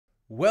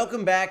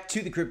Welcome back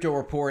to the Crypto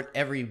Report,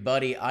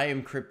 everybody. I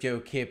am Crypto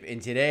Kip,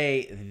 and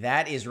today,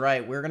 that is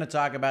right, we're going to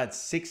talk about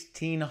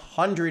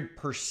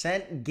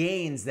 1,600%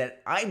 gains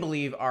that I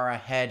believe are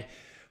ahead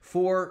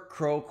for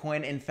CRO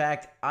coin. In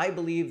fact, I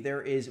believe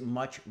there is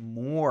much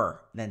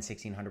more than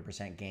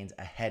 1,600% gains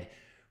ahead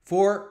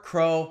for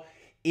CRO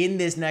in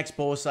this next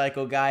bull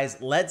cycle, guys.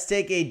 Let's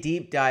take a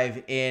deep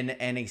dive in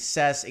and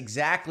assess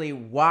exactly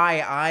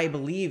why I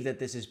believe that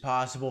this is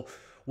possible,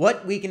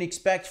 what we can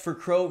expect for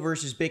CRO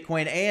versus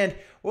Bitcoin, and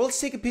well, let's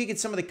take a peek at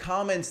some of the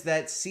comments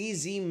that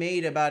CZ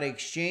made about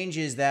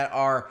exchanges that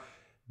are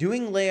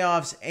doing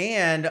layoffs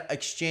and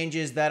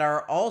exchanges that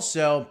are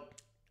also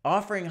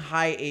offering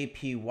high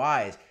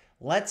APYs.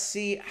 Let's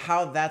see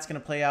how that's going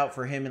to play out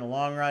for him in the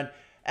long run,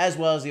 as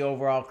well as the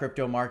overall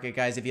crypto market,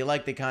 guys. If you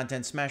like the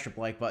content, smash the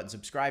like button,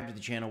 subscribe to the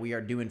channel. We are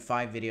doing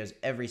 5 videos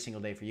every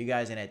single day for you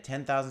guys, and at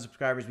 10,000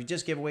 subscribers, we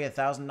just give away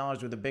 $1,000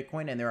 worth of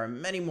Bitcoin, and there are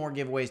many more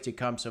giveaways to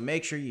come, so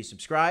make sure you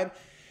subscribe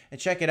and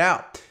check it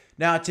out.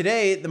 Now,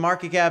 today, the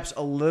market cap's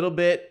a little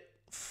bit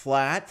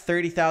flat,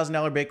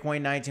 $30,000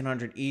 Bitcoin,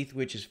 1,900 ETH,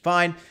 which is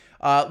fine.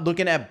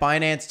 Looking at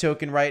Binance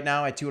token right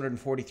now at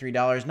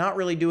 $243, not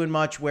really doing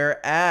much,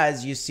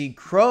 whereas you see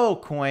CRO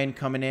coin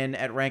coming in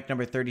at rank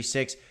number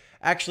 36,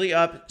 actually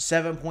up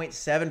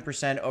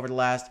 7.7% over the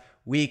last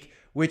week,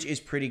 which is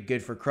pretty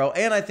good for CRO.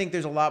 And I think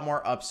there's a lot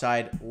more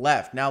upside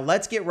left. Now,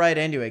 let's get right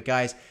into it,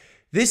 guys.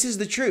 This is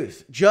the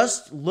truth.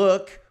 Just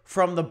look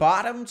from the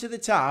bottom to the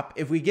top.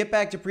 If we get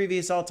back to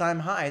previous all-time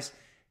highs,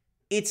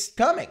 it's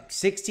coming.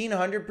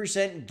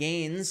 1,600%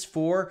 gains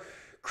for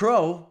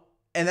CRO,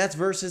 and that's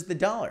versus the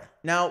dollar.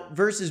 Now,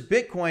 versus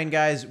Bitcoin,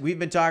 guys, we've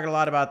been talking a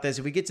lot about this.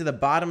 If we get to the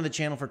bottom of the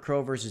channel for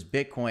CRO versus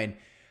Bitcoin,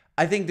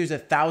 I think there's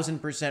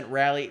 1,000%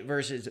 rally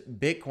versus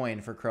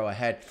Bitcoin for CRO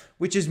ahead,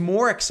 which is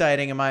more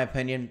exciting, in my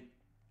opinion,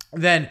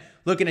 than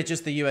looking at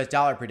just the US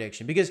dollar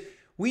prediction. Because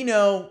we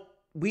know,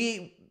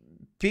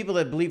 people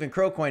that believe in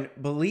CRO coin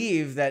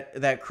believe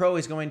that CRO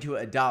is going to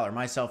 $1,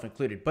 myself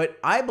included. But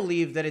I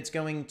believe that it's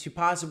going to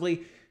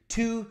possibly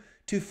 $2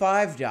 to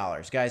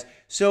 $5, guys.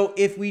 So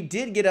if we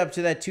did get up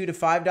to that $2 to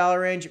 $5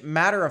 range,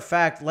 matter of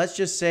fact, let's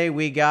just say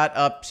we got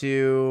up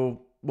to,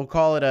 we'll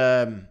call it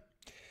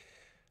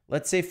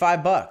let's say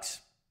 $5,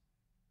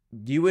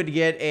 you would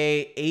get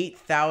a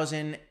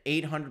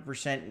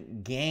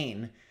 8,800%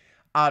 gain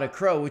out of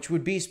CRO, which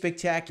would be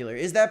spectacular.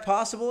 Is that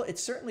possible?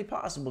 It's certainly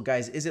possible,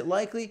 guys. Is it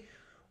likely?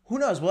 Who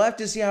knows? We'll have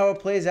to see how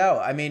it plays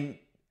out. I mean,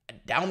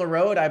 down the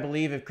road, I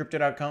believe if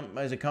Crypto.com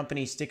as a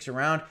company sticks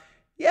around,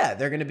 yeah,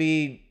 they're going to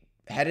be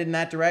headed in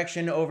that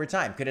direction over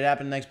time. Could it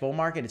happen in the next bull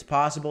market? It's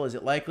possible. Is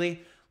it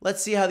likely?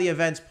 Let's see how the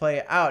events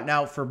play out.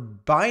 Now, for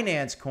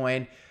Binance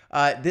coin,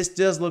 this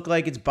does look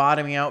like it's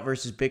bottoming out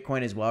versus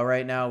Bitcoin as well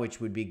right now,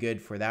 which would be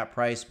good for that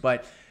price.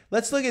 But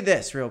let's look at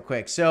this real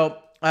quick. So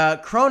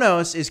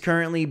Cronos is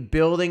currently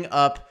building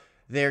up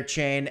their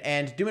chain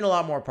and doing a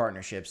lot more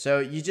partnerships. So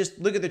you just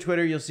look at the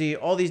Twitter, you'll see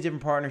all these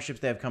different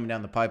partnerships they have coming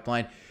down the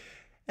pipeline.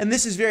 And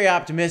this is very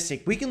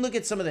optimistic. We can look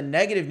at some of the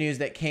negative news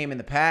that came in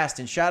the past.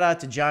 And shout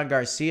out to John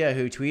Garcia,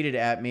 who tweeted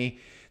at me.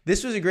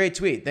 This was a great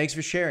tweet. Thanks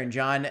for sharing,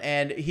 John.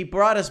 And he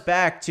brought us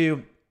back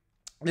to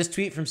this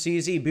tweet from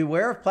CZ.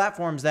 Beware of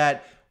platforms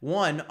that,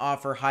 one,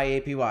 offer high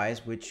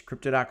APYs, which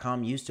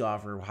Crypto.com used to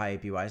offer high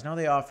APYs. Now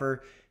they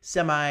offer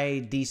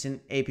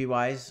semi-decent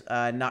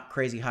APYs, not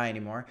crazy high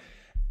anymore.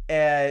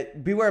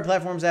 Beware of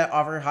platforms that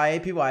offer high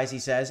APYs, he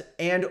says,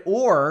 and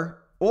or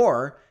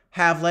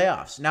have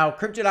layoffs. Now,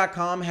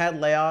 Crypto.com had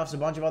layoffs. A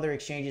bunch of other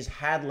exchanges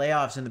had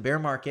layoffs in the bear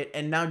market.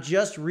 And now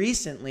just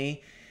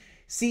recently,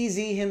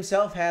 CZ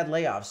himself had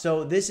layoffs.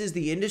 So this is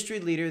the industry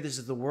leader. This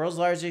is the world's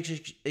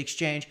largest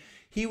exchange.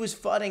 He was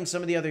fudding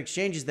some of the other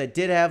exchanges that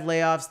did have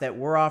layoffs, that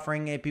were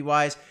offering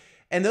APYs,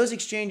 and those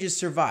exchanges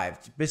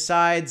survived,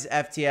 besides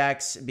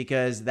FTX,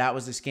 because that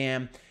was a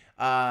scam.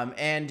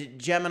 And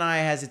Gemini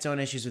has its own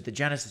issues with the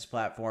Genesis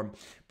platform,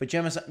 but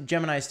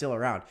Gemini is still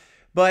around.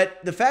 But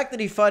the fact that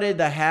he fudded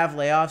the have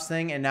layoffs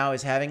thing and now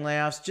is having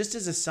layoffs, just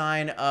as a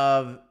sign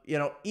of,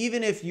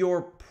 even if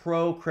you're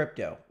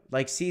pro-crypto,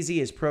 like CZ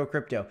is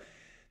pro-crypto,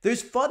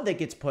 there's FUD that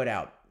gets put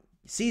out.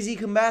 CZ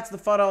combats the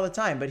FUD all the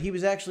time, but he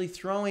was actually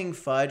throwing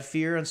FUD,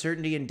 fear,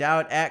 uncertainty, and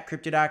doubt at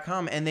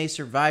Crypto.com, and they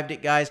survived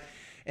it, guys,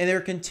 and they're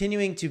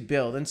continuing to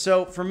build. And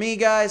so for me,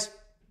 guys,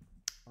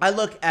 I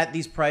look at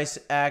these price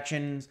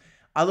actions,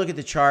 I look at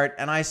the chart,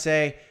 and I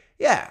say,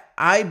 yeah,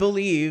 I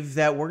believe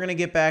that we're going to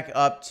get back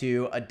up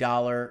to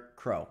 $1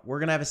 CRO. We're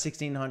going to have a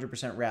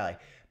 1,600% rally.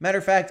 Matter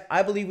of fact,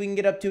 I believe we can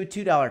get up to a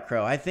 $2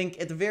 CRO. I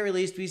think at the very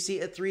least, we see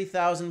a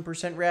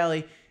 3,000%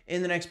 rally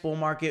in the next bull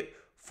market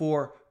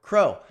for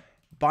CRO.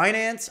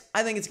 Binance,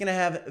 I think it's going to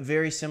have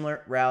very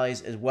similar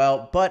rallies as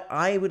well, but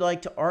I would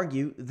like to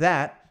argue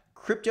that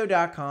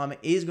Crypto.com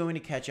is going to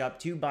catch up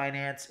to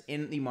Binance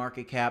in the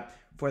market cap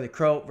for the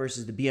CRO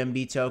versus the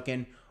BNB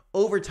token.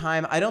 Over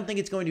time, I don't think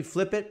it's going to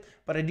flip it,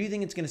 but I do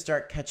think it's going to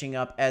start catching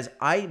up, as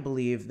I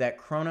believe that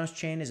Cronos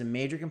chain is a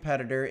major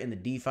competitor in the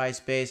DeFi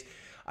space.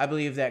 I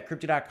believe that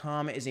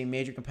Crypto.com is a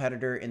major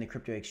competitor in the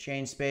crypto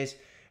exchange space.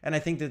 And I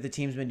think that the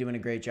team's been doing a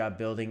great job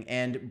building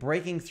and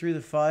breaking through the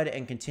FUD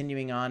and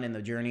continuing on in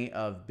the journey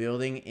of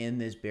building in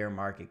this bear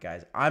market,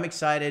 guys. I'm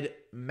excited.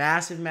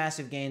 Massive,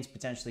 massive gains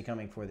potentially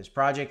coming for this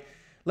project.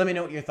 Let me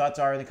know what your thoughts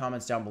are in the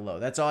comments down below.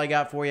 That's all I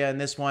got for you in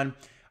this one.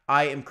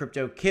 I am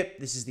Crypto Kip.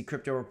 This is the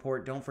Crypto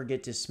Report. Don't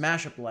forget to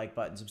smash up the like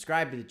button,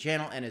 subscribe to the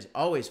channel, and as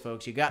always,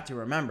 folks, you got to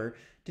remember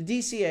to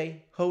DCA,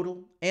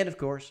 HODL, and of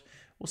course,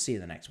 we'll see you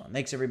in the next one.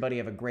 Thanks, everybody.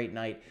 Have a great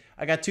night.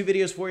 I got 2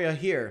 videos for you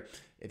here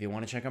if you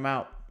want to check them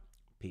out.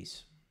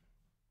 Peace.